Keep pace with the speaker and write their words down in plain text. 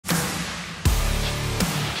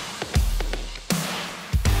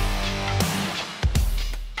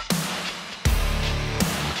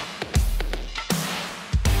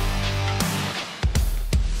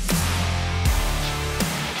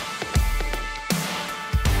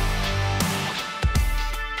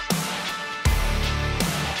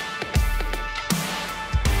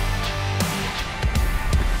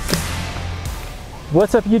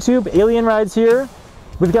What's up YouTube? Alien Rides here.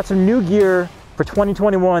 We've got some new gear for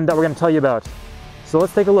 2021 that we're going to tell you about. So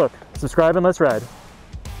let's take a look. Subscribe and let's ride.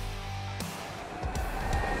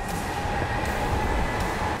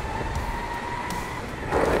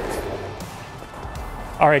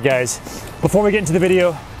 Alright guys, before we get into the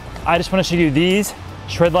video, I just want to show you these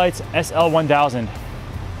Shredlights SL1000.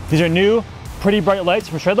 These are new, pretty bright lights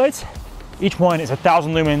from Shredlights. Each one is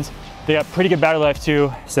 1,000 lumens. They got pretty good battery life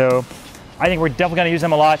too, so I think we're definitely going to use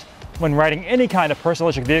them a lot when riding any kind of personal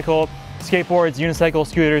electric vehicle, skateboards, unicycles,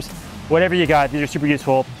 scooters, whatever you got. These are super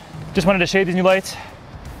useful. Just wanted to show you these new lights,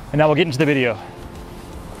 and now we'll get into the video.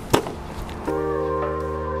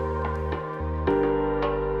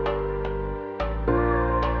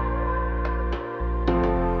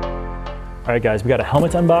 All right guys, we got a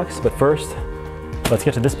helmet to unbox, but first, let's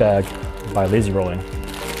get to this bag by Lazy Rolling.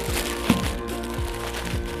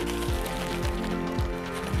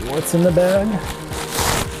 What's in the bag?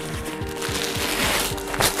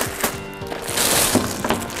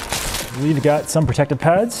 We've got some protective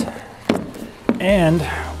pads, and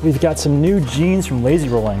we've got some new jeans from Lazy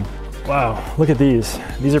Rolling. Wow, look at these.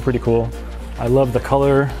 These are pretty cool. I love the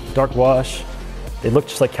color, dark wash. They look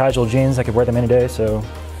just like casual jeans. I could wear them any day, so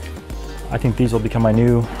I think these will become my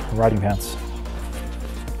new riding pants.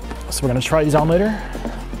 So we're gonna try these on later.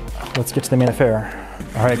 Let's get to the main affair.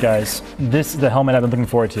 All right guys, this is the helmet I've been looking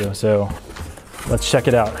forward to, so let's check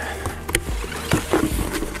it out.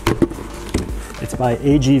 It's by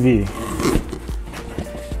AGV.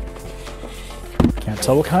 Can't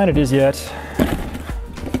tell what kind it is yet.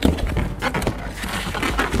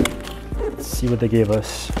 Let's see what they gave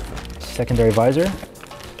us. Secondary visor,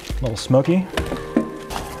 a little smoky.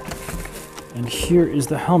 And here is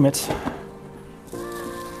the helmet.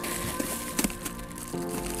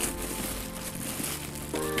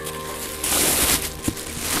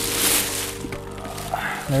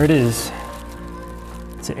 There it is.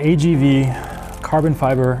 It's an AGV carbon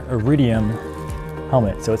fiber iridium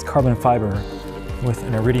helmet. So it's carbon fiber with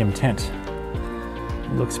an iridium tint.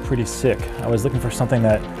 It looks pretty sick. I was looking for something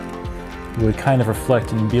that would kind of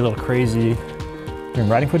reflect and be a little crazy during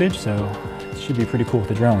riding footage, so it should be pretty cool with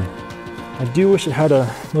the drone. I do wish it had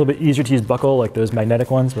a little bit easier to use buckle like those magnetic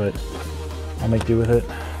ones, but I'll make do with it.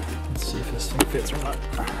 Let's see if this thing fits or not.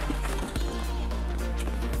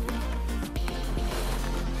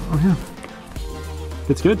 Oh yeah,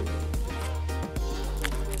 fits good.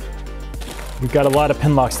 We've got a lot of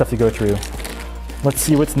pin lock stuff to go through. Let's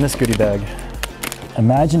see what's in this goodie bag.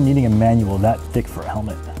 Imagine needing a manual that thick for a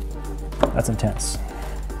helmet. That's intense.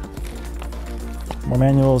 More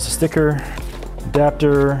manuals, a sticker,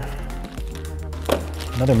 adapter,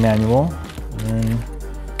 another manual, and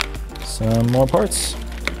some more parts.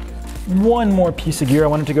 One more piece of gear I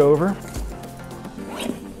wanted to go over.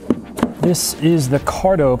 This is the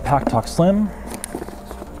Cardo PackTalk Slim.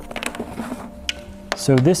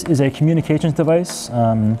 So this is a communications device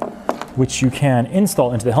which you can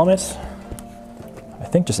install into the helmet. I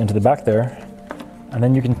think just into the back there. And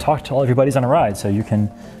then you can talk to all of your buddies on a ride, so you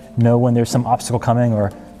can know when there's some obstacle coming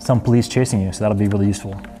or some police chasing you, so that'll be really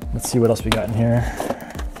useful. Let's see what else we got in here.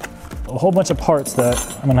 A whole bunch of parts that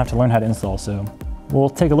I'm gonna have to learn how to install, so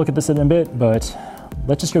we'll take a look at this in a bit, but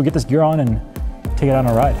let's just go get this gear on and take it on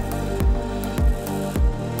a ride.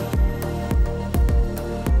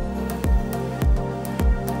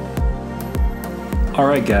 All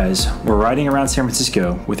right guys, we're riding around San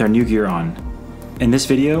Francisco with our new gear on. In this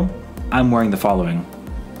video, I'm wearing the following.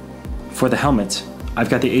 For the helmet, I've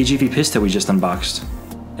got the AGV Pista we just unboxed.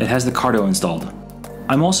 It has the Cardo installed.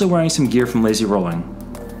 I'm also wearing some gear from Lazy Rolling.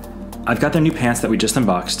 I've got their new pants that we just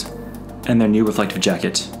unboxed, and their new reflective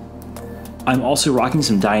jacket. I'm also rocking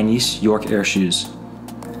some Dionyse York Air shoes.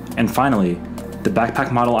 And finally, the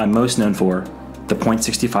backpack model I'm most known for, the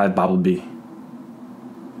 .65 Bobblebee.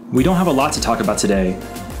 We don't have a lot to talk about today,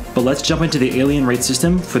 but let's jump into the alien rate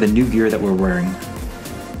system for the new gear that we're wearing.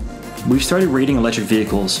 We've started rating electric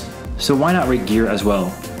vehicles, so why not rate gear as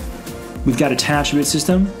well? We've got a 10 attribute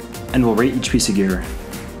system, and we'll rate each piece of gear.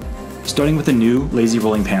 Starting with the new Lazy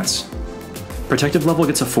Rolling pants. Protective level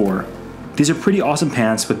gets a 4. These are pretty awesome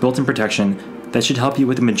pants with built-in protection that should help you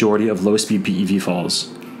with the majority of low-speed PEV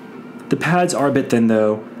falls. The pads are a bit thin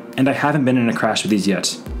though, and I haven't been in a crash with these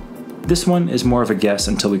yet. This one is more of a guess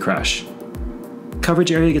until we crash.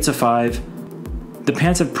 Coverage area gets a 5. The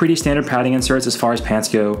pants have pretty standard padding inserts as far as pants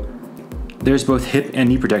go. There's both hip and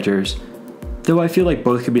knee protectors, though I feel like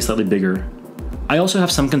both could be slightly bigger. I also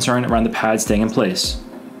have some concern around the pads staying in place.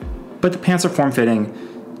 But the pants are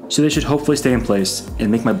form-fitting, so they should hopefully stay in place and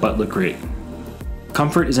make my butt look great.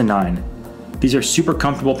 Comfort is a 9. These are super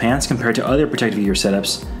comfortable pants compared to other protective gear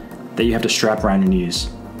setups that you have to strap around your knees.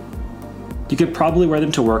 You could probably wear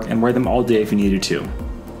them to work and wear them all day if you needed to.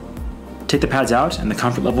 Take the pads out and the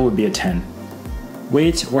comfort level would be a 10.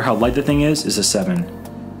 Weight, or how light the thing is a 7.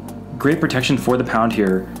 Great protection for the pound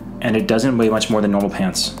here, and it doesn't weigh much more than normal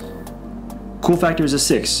pants. Cool factor is a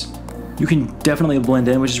 6. You can definitely blend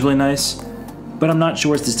in, which is really nice, but I'm not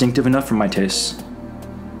sure it's distinctive enough for my tastes.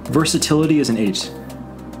 Versatility is an 8.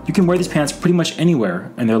 You can wear these pants pretty much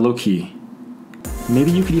anywhere, and they're low-key.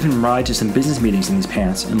 Maybe you could even ride to some business meetings in these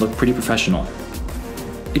pants and look pretty professional.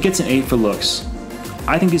 It gets an 8 for looks.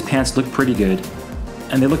 I think these pants look pretty good,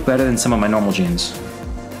 and they look better than some of my normal jeans.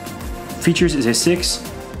 Features is a 6,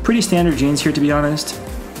 pretty standard jeans here to be honest,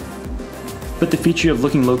 but the feature of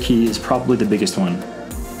looking low-key is probably the biggest one.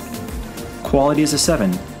 Quality is a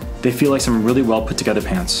 7, they feel like some really well put together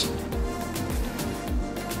pants.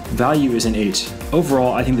 Value is an 8.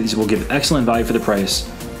 Overall, I think that these will give excellent value for the price,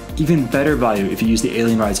 even better value if you use the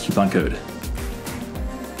Alien Rides coupon code.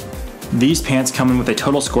 These pants come in with a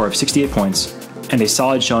total score of 68 points, and a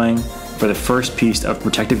solid showing for the first piece of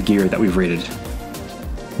protective gear that we've rated.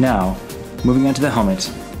 Now, moving on to the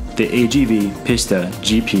helmet, the AGV Pista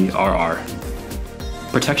GP-RR.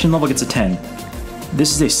 Protection level gets a 10.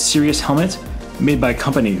 This is a serious helmet made by a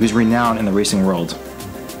company who's renowned in the racing world.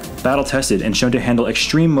 Battle tested and shown to handle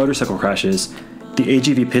extreme motorcycle crashes, the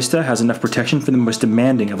AGV Pista has enough protection for the most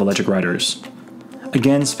demanding of electric riders.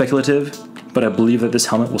 Again, speculative, but I believe that this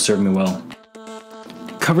helmet will serve me well.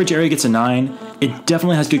 Coverage area gets a 9. It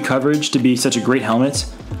definitely has good coverage to be such a great helmet,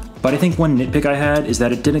 but I think one nitpick I had is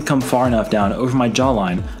that it didn't come far enough down over my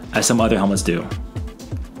jawline as some other helmets do.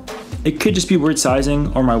 It could just be weird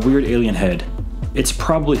sizing or my weird alien head. It's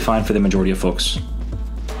probably fine for the majority of folks.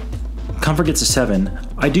 Comfort gets a 7.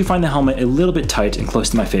 I do find the helmet a little bit tight and close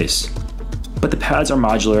to my face, but the pads are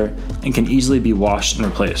modular and can easily be washed and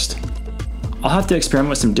replaced. I'll have to experiment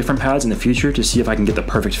with some different pads in the future to see if I can get the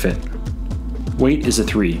perfect fit. Weight is a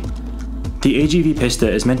 3. The AGV Pista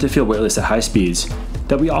is meant to feel weightless at high speeds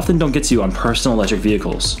that we often don't get to on personal electric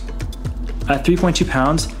vehicles. At 3.2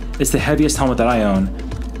 pounds, it's the heaviest helmet that I own,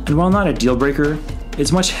 and while not a deal breaker,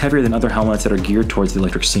 it's much heavier than other helmets that are geared towards the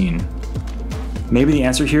electric scene. Maybe the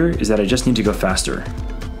answer here is that I just need to go faster.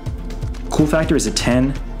 Cool factor is a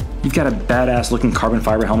 10. You've got a badass looking carbon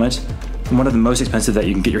fiber helmet, and one of the most expensive that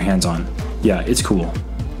you can get your hands on. Yeah, it's cool.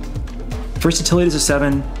 Versatility is a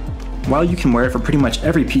 7. While you can wear it for pretty much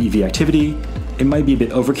every PEV activity, it might be a bit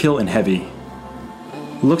overkill and heavy.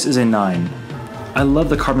 Looks is a 9. I love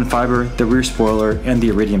the carbon fiber, the rear spoiler, and the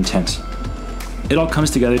iridium tint. It all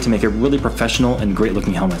comes together to make a really professional and great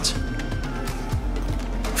looking helmet.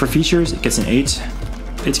 For features, it gets an 8.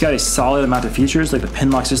 It's got a solid amount of features like the pin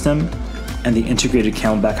lock system and the integrated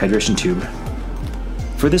Camelback hydration tube.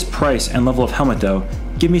 For this price and level of helmet though,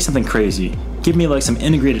 give me something crazy. Give me like some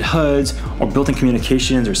integrated HUDs or built-in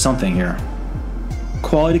communications or something here.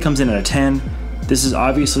 Quality comes in at a 10. This is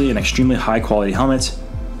obviously an extremely high quality helmet,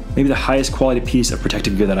 maybe the highest quality piece of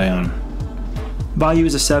protective gear that I own. Value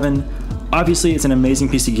is a 7. Obviously it's an amazing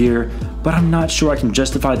piece of gear, but I'm not sure I can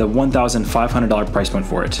justify the $1,500 price point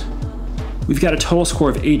for it. We've got a total score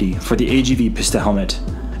of 80 for the AGV Pista helmet.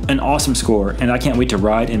 An awesome score, and I can't wait to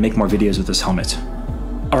ride and make more videos with this helmet.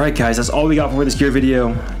 Alright guys, that's all we got for this gear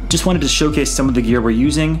video. Just wanted to showcase some of the gear we're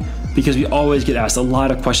using because we always get asked a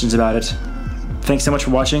lot of questions about it. Thanks so much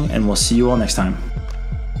for watching, and we'll see you all next time.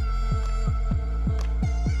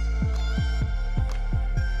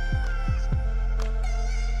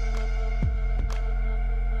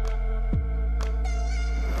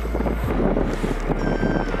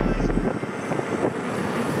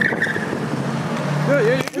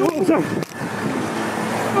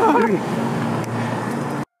 Yeah.